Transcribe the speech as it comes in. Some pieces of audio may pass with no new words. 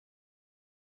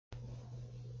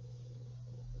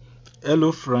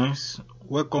Hello friends,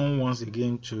 welcome once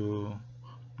again to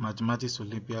Mathematics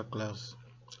Olympiad class.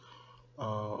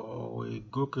 We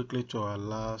go quickly to our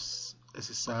last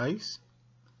exercise,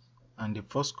 and the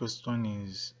first question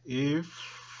is, if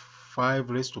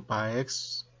 5 raised to power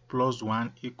x plus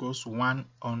 1 equals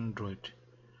 100,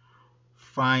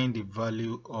 find the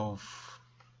value of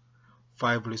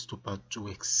 5 raised to power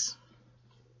 2x.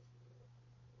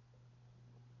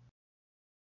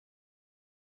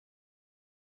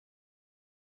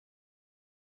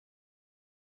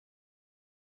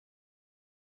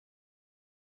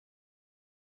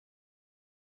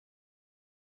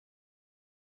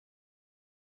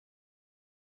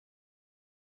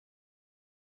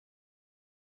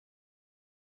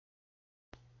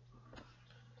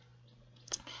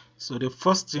 So the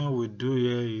first thing we do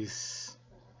here is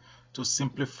to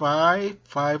simplify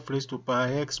 5 raised to power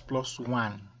x plus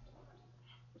 1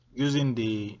 using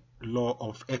the law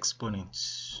of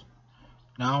exponents.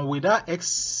 Now with that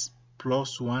x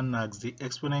plus 1 as the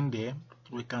exponent there,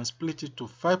 we can split it to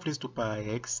 5 raised to power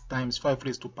x times 5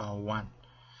 raised to power 1.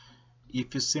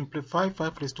 If you simplify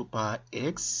 5 raised to power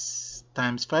x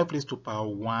times 5 raised to power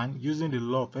 1 using the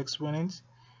law of exponents,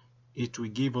 it will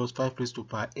give us 5 raised to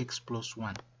power x plus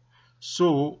 1.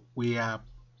 So we are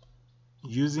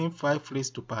using 5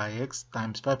 raised to power x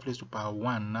times 5 raised to power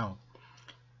 1 now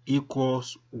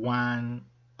equals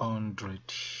 100.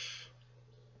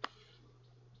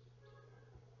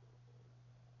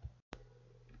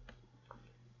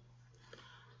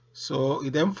 So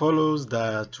it then follows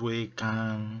that we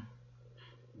can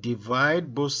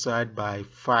divide both sides by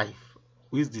 5,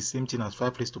 which is the same thing as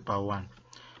 5 raised to power 1.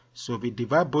 So if we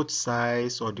divide both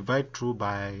sides or divide through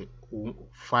by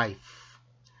 5,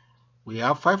 we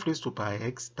have 5 raised to power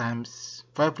x times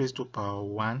 5 raised to power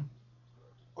 1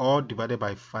 all divided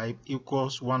by 5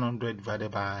 equals 100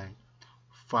 divided by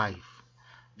 5.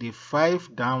 The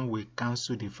 5 down will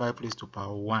cancel the 5 raised to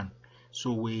power 1.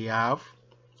 So we have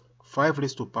 5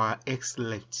 raised to power x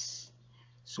left.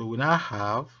 So we now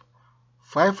have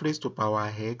 5 raised to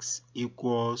power x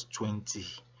equals 20.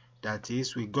 That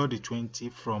is, we got the 20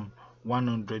 from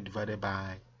 100 divided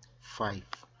by 5.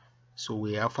 So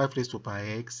we have 5 raised to power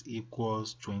x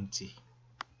equals 20.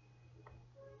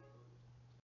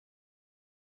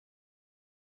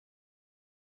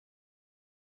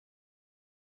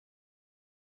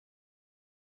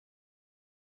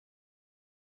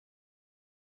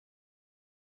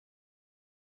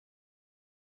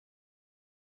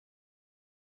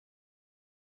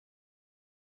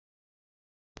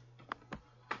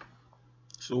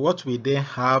 So what we then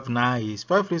have now is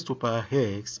 5 raised to power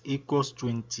x equals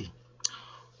 20,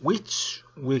 which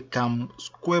we can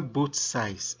square both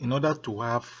sides in order to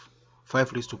have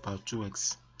 5 raised to power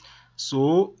 2x.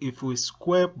 So if we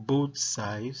square both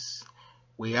sides,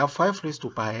 we have 5 raised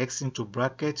to power x into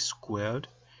bracket squared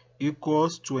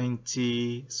equals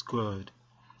 20 squared.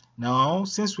 Now,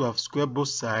 since we have squared both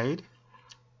sides,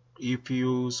 if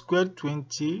you square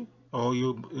 20 or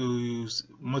you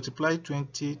multiply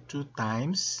 20 two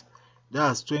times,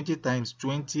 that's 20 times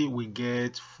 20, we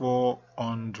get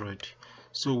 400.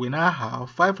 So we now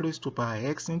have 5 raised to power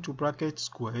x into bracket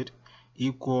squared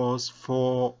equals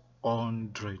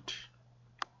 400.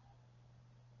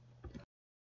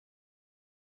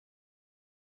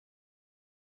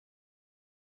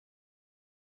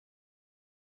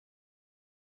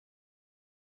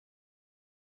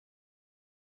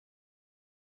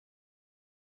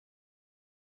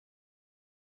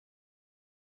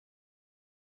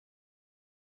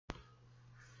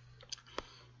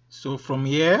 So from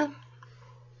here,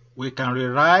 we can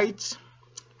rewrite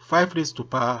 5 raised to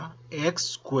power x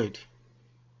squared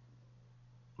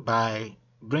by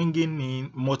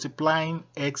multiplying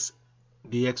x,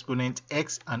 the exponent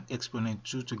x and exponent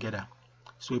 2 together.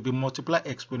 So if we multiply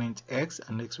exponent x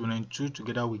and exponent 2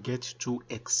 together, we get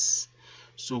 2x.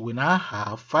 So we now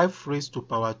have 5 raised to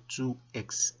power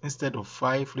 2x instead of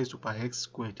 5 raised to power x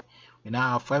squared. We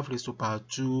now have 5 raised to power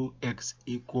 2x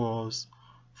equals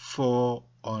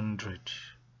 400.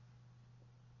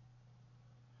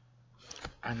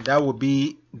 And that will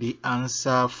be the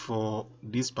answer for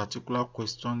this particular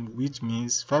question, which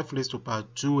means 5 raised to power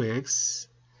 2x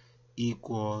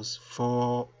equals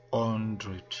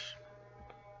 400.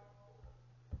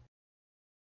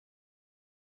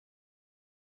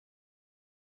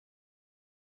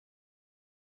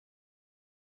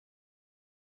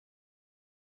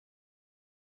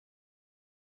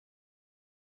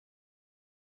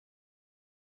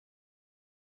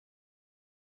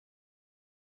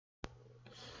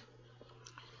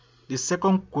 The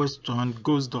second question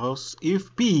goes thus: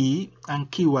 if p and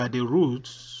q are the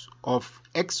roots of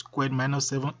x squared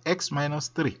minus 7x minus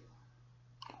 3,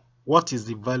 what is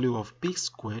the value of p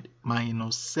squared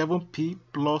minus 7p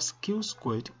plus q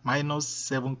squared minus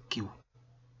 7q?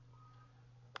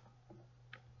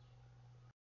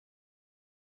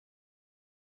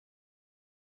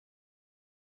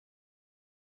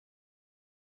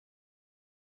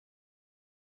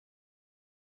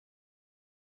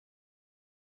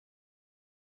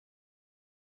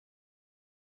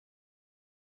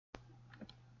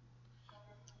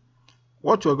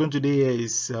 What we're going to do here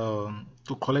is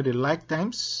to collect the like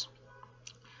times.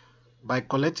 By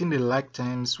collecting the like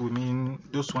times, we mean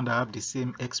those ones that have the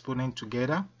same exponent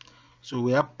together. So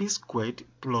we have p squared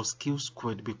plus q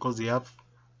squared because they have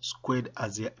squared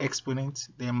as their exponent.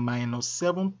 Then minus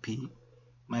 7p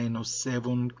minus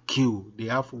 7q. They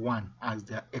have 1 as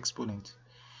their exponent.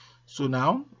 So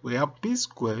now we have p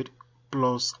squared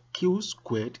plus q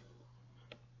squared.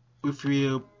 If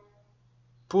we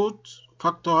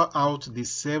factor out the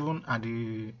 7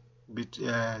 and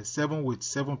the 7 with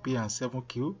 7p and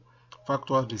 7q,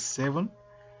 factor out the 7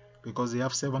 because they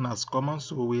have 7 as common,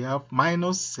 so we have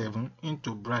minus 7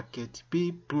 into bracket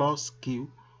p plus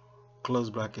q close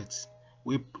brackets.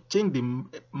 We change the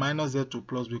minus there to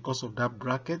plus because of that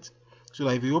bracket, so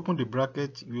that if you open the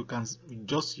bracket, you can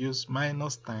just use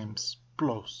minus times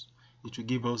plus. It will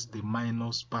give us the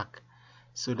minus back.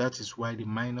 So that is why the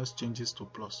minus changes to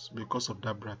plus, because of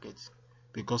that bracket.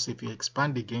 Because if you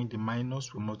expand again, the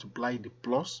minus will multiply the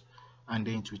plus and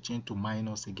then it will change to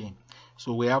minus again.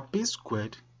 So we have p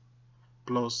squared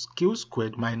plus q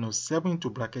squared minus 7 into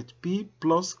bracket p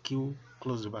plus q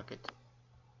close the bracket.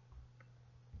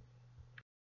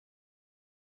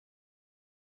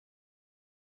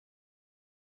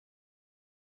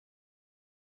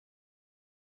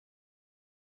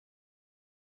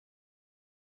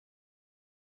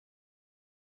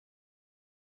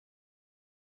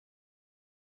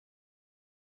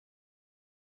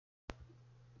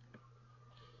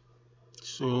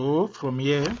 So from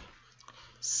here,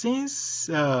 since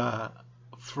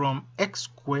from x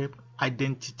squared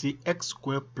identity x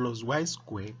squared plus y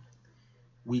squared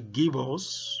will give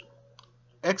us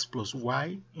x plus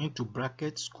y into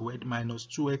bracket squared minus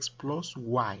 2x plus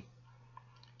y.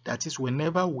 That is,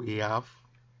 whenever we have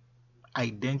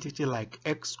identity like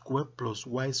x squared plus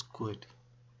y squared,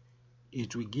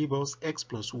 it will give us x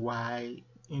plus y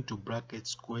into bracket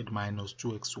squared minus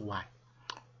 2xy,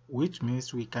 which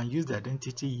means we can use the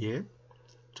identity here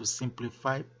to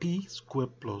simplify p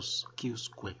squared plus q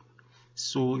squared.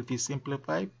 So if we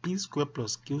simplify p squared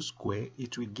plus q squared,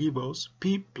 it will give us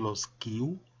p plus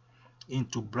q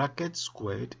into bracket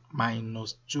squared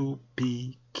minus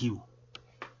 2pq.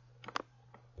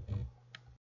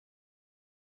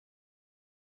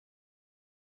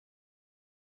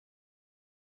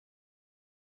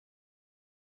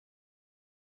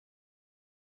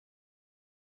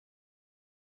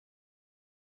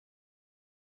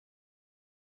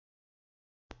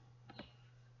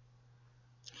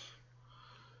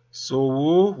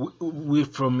 So we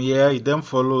from here, it then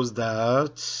follows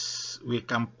that we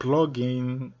can plug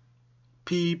in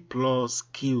p plus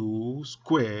q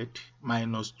squared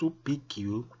minus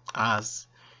 2pq as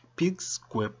p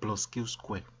squared plus q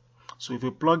squared. So if we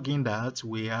plug in that,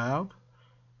 we have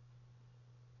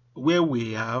where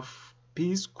we have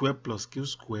p squared plus q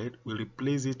squared, we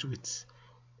replace it with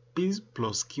p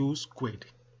plus q squared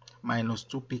minus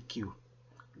 2pq,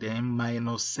 then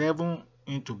minus 7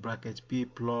 into bracket p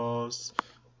plus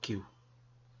q.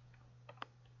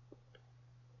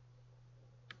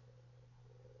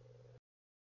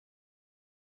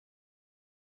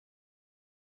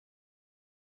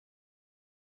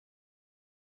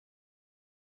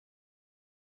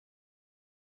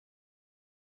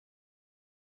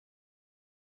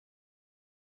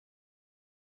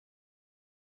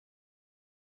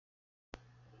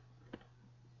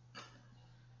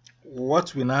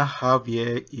 What we now have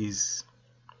here is,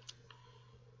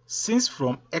 since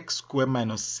from x squared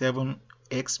minus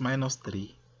 7x minus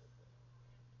 3,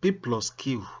 p plus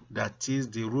q, that is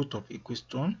the root of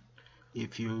equation,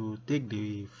 if you take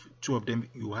the two of them,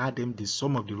 you add them, the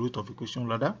sum of the root of equation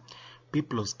rather, p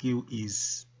plus q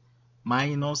is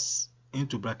minus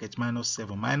into bracket minus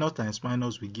 7. Minus times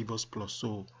minus will give us plus,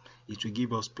 so it will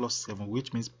give us plus 7,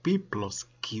 which means p plus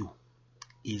q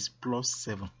is plus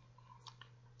 7.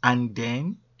 And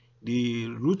then the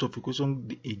root of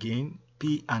equation again,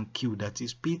 p and q, that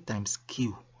is p times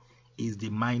q, is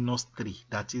the minus 3,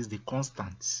 that is the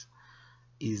constant,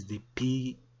 is the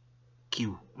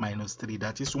pq minus 3.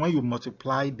 That is, when you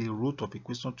multiply the root of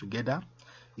equation together,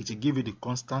 it will give you the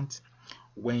constant.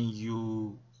 When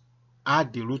you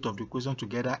add the root of the equation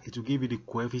together, it will give you the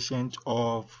coefficient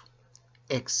of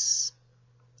x.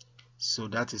 So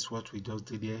that is what we just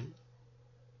did here.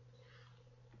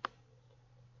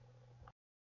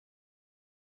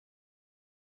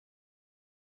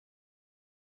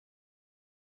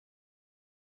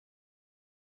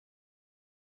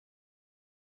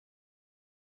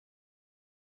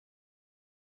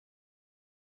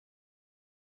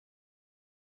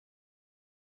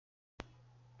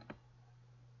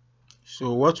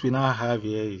 So what we now have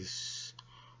here is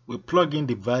we plug in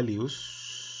the values.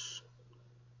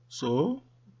 So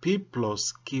P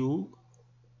plus Q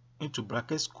into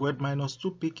bracket squared minus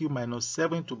 2PQ minus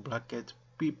 7 into bracket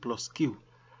P plus Q.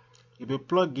 If you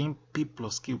plug in P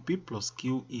plus Q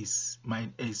is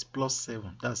plus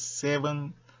 7. That's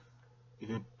 7. If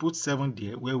you put 7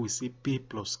 there where we see P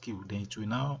plus Q, then it will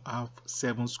now have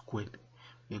 7 squared,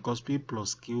 because P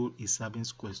plus Q is 7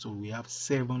 squared. So we have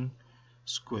 7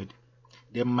 squared.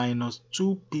 Then minus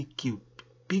 2PQ.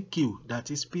 PQ,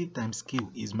 that is P times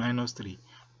Q, is minus 3.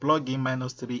 Plug in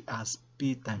minus 3 as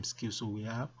P times Q. So we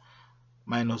have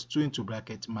minus 2 into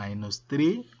bracket minus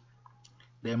 3.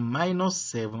 Then minus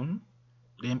 7.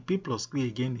 Then P plus Q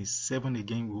again is 7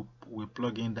 again. We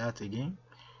plug in that again.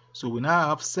 So we now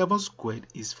have 7 squared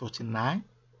is 49.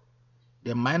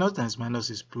 Then minus times minus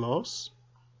is plus.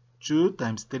 2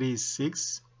 times 3 is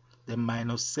 6. Then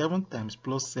minus 7 times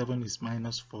plus 7 is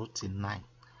minus 49.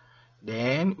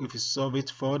 Then if you solve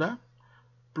it further,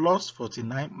 plus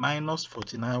 49 minus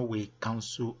 49 will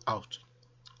cancel out.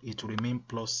 It will remain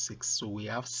plus 6. So we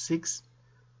have 6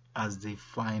 as the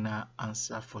final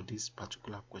answer for this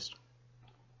particular question.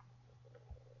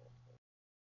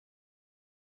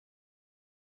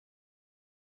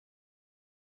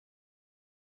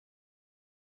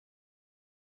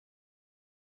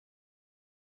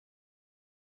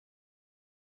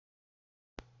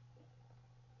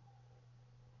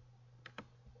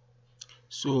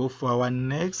 So for our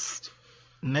next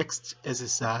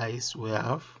exercise, we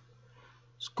have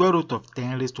square root of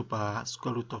 10 raised to power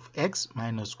square root of x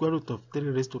minus square root of 3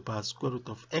 raised to power square root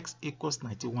of x equals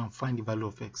 91. Find the value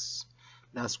of x.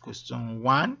 That's question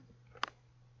 1.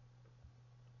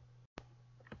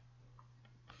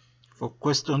 For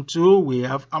question 2, we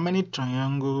have how many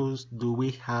triangles do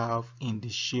we have in the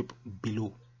shape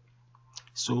below?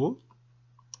 So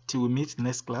till we meet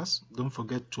next class, don't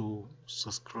forget to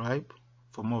subscribe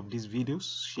for more of these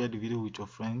videos. Share the video with your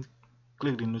friends.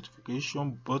 Click the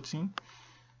notification button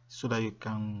so that you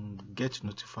can get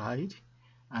notified,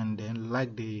 and then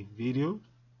like the video.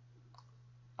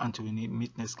 Until we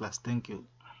meet next class. Thank you.